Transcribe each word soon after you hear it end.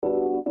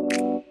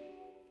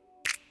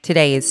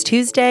Today is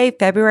Tuesday,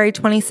 February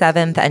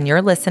 27th, and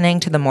you're listening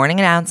to the Morning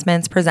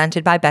Announcements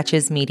presented by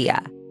Betches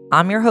Media.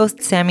 I'm your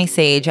host, Sammy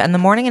Sage, and the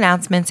Morning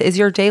Announcements is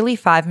your daily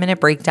 5-minute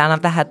breakdown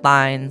of the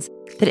headlines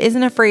that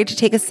isn't afraid to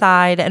take a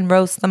side and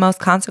roast the most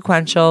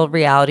consequential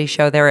reality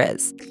show there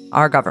is,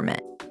 our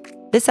government.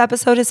 This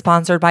episode is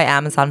sponsored by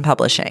Amazon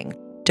Publishing.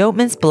 Don't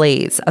miss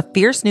Blaze, a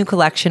fierce new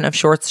collection of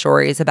short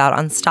stories about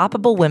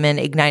unstoppable women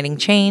igniting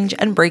change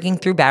and breaking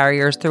through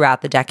barriers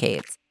throughout the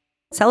decades.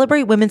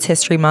 Celebrate Women's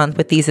History Month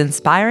with these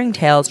inspiring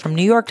tales from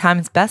New York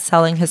Times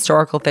best-selling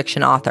historical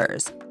fiction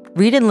authors.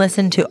 Read and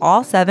listen to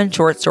all 7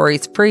 short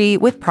stories free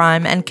with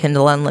Prime and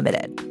Kindle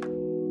Unlimited.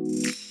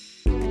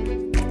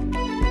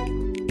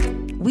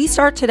 We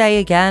start today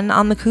again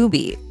on the coup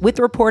beat, with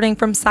reporting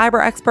from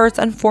cyber experts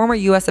and former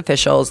U.S.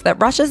 officials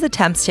that Russia's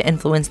attempts to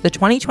influence the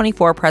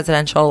 2024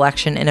 presidential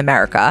election in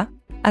America,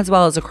 as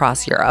well as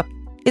across Europe,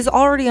 is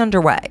already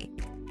underway.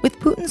 With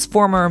Putin's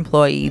former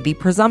employee, the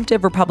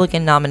presumptive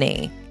Republican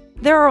nominee,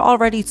 there are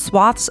already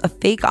swaths of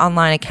fake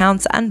online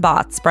accounts and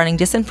bots spreading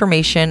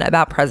disinformation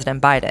about President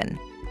Biden.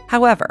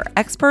 However,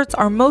 experts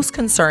are most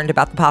concerned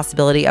about the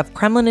possibility of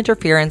Kremlin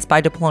interference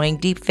by deploying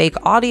deepfake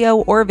audio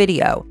or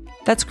video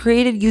that's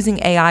created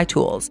using AI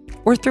tools,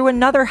 or through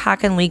another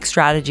hack and leak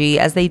strategy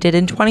as they did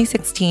in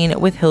 2016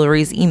 with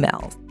Hillary's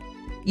emails.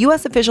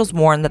 U.S. officials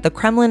warn that the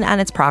Kremlin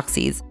and its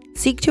proxies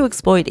seek to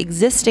exploit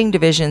existing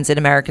divisions in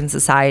American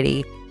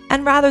society,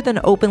 and rather than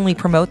openly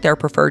promote their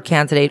preferred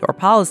candidate or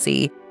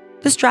policy,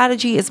 the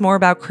strategy is more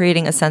about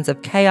creating a sense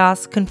of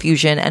chaos,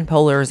 confusion, and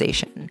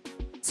polarization.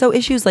 So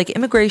issues like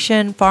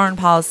immigration, foreign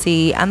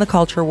policy, and the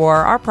culture war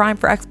are prime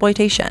for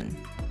exploitation.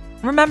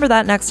 Remember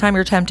that next time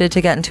you're tempted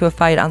to get into a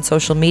fight on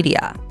social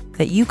media,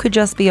 that you could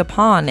just be a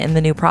pawn in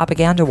the new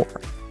propaganda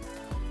war.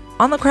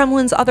 On the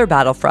Kremlin's other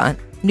battlefront,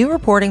 new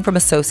reporting from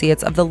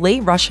associates of the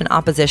late Russian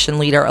opposition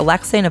leader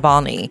Alexei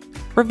Navalny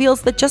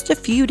reveals that just a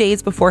few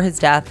days before his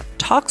death,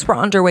 talks were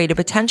underway to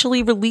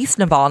potentially release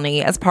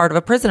Navalny as part of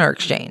a prisoner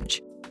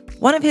exchange.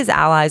 One of his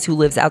allies who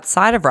lives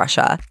outside of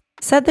Russia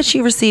said that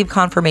she received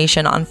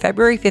confirmation on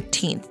February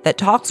 15th that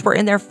talks were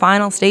in their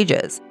final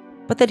stages,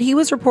 but that he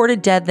was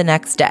reported dead the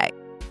next day.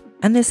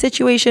 And this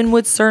situation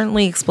would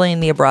certainly explain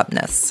the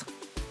abruptness.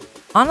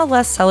 On a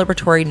less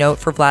celebratory note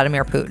for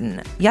Vladimir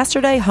Putin,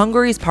 yesterday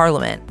Hungary's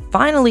parliament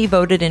finally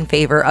voted in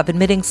favor of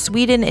admitting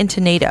Sweden into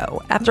NATO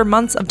after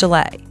months of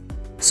delay.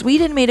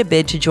 Sweden made a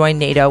bid to join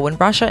NATO when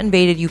Russia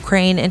invaded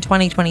Ukraine in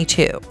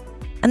 2022,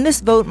 and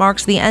this vote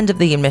marks the end of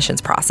the admissions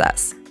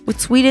process, with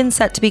Sweden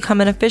set to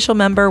become an official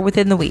member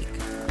within the week.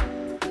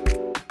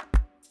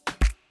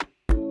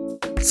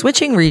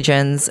 Switching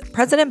regions,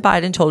 President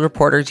Biden told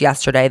reporters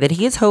yesterday that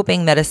he is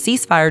hoping that a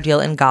ceasefire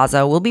deal in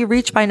Gaza will be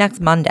reached by next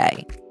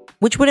Monday,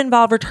 which would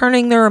involve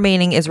returning the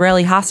remaining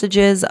Israeli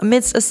hostages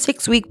amidst a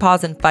 6-week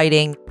pause in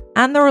fighting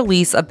and the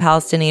release of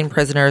Palestinian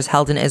prisoners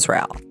held in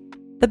Israel.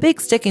 The big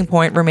sticking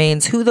point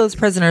remains who those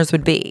prisoners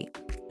would be,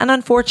 and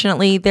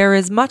unfortunately, there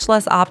is much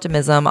less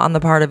optimism on the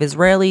part of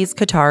Israelis,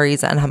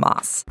 Qataris, and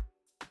Hamas.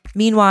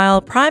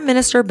 Meanwhile, Prime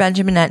Minister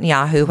Benjamin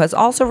Netanyahu has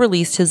also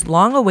released his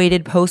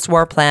long-awaited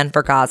post-war plan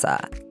for Gaza.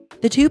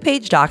 The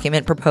 2-page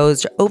document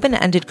proposed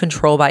open-ended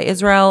control by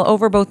Israel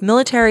over both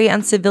military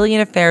and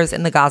civilian affairs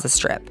in the Gaza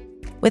Strip,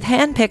 with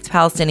hand-picked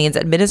Palestinians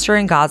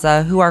administering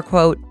Gaza who are,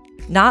 quote,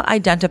 not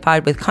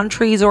identified with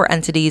countries or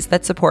entities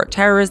that support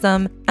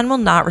terrorism and will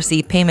not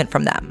receive payment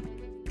from them.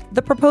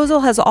 The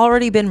proposal has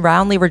already been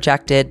roundly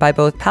rejected by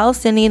both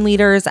Palestinian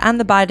leaders and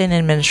the Biden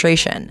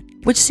administration,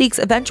 which seeks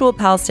eventual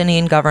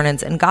Palestinian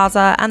governance in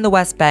Gaza and the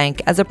West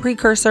Bank as a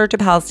precursor to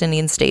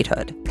Palestinian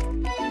statehood.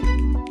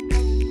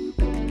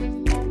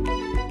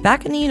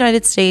 Back in the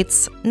United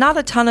States, not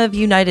a ton of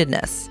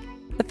unitedness.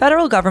 The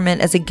federal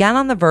government is again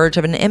on the verge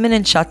of an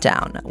imminent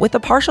shutdown, with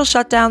a partial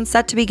shutdown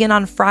set to begin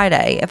on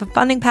Friday if a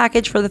funding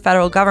package for the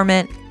federal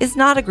government is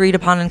not agreed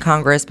upon in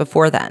Congress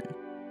before then.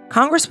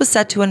 Congress was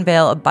set to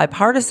unveil a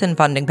bipartisan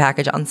funding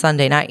package on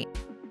Sunday night,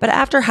 but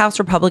after House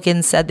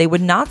Republicans said they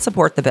would not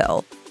support the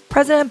bill,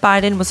 President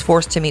Biden was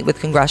forced to meet with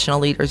congressional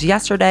leaders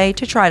yesterday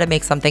to try to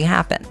make something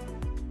happen.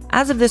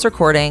 As of this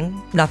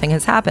recording, nothing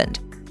has happened.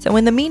 So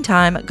in the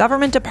meantime,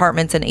 government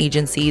departments and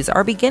agencies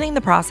are beginning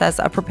the process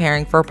of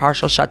preparing for a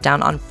partial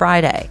shutdown on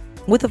Friday,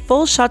 with a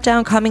full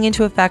shutdown coming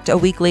into effect a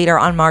week later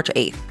on March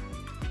 8th.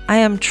 I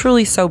am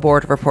truly so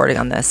bored of reporting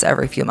on this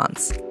every few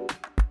months.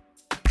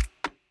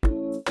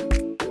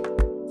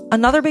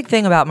 Another big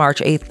thing about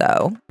March 8th,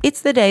 though,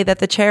 it's the day that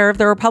the chair of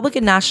the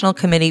Republican National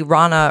Committee,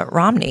 Ronna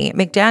Romney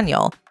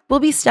McDaniel, will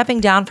be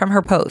stepping down from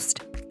her post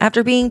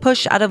after being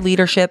pushed out of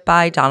leadership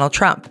by Donald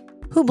Trump,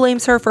 who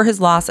blames her for his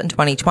loss in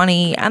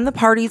 2020 and the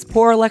party's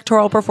poor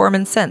electoral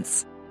performance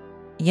since.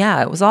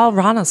 Yeah, it was all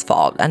Ronna's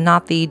fault and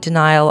not the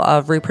denial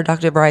of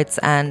reproductive rights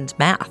and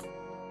math.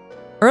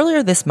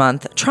 Earlier this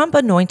month, Trump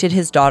anointed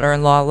his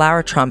daughter-in-law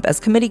Lara Trump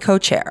as committee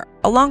co-chair,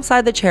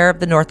 alongside the chair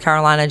of the North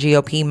Carolina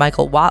GOP,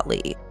 Michael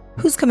Whatley,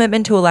 whose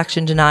commitment to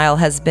election denial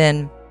has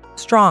been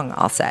strong,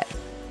 I'll say.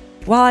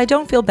 While I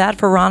don't feel bad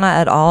for Ronna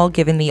at all,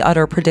 given the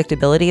utter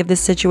predictability of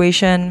this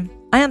situation,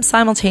 I am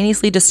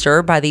simultaneously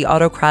disturbed by the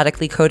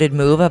autocratically coded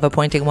move of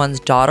appointing one's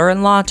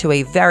daughter-in-law to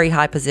a very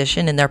high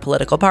position in their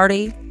political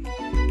party.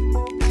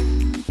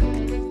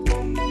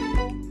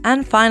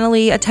 And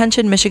finally,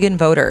 attention Michigan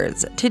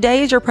voters.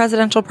 Today is your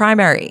presidential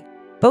primary.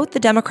 Both the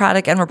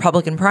Democratic and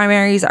Republican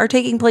primaries are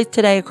taking place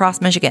today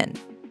across Michigan.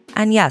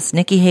 And yes,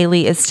 Nikki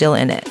Haley is still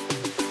in it.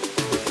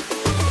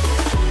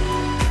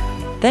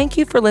 Thank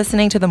you for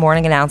listening to the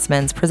morning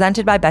announcements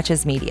presented by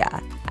Betches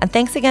Media. And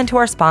thanks again to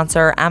our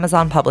sponsor,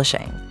 Amazon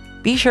Publishing.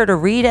 Be sure to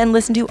read and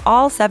listen to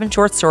all 7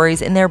 short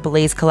stories in their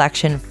Blaze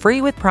collection,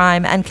 free with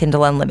Prime and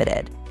Kindle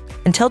Unlimited.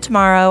 Until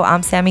tomorrow,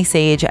 I'm Sammy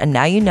Sage, and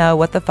now you know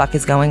what the fuck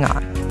is going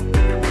on.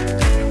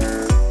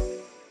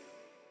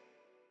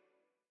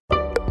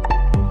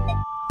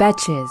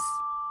 Betches.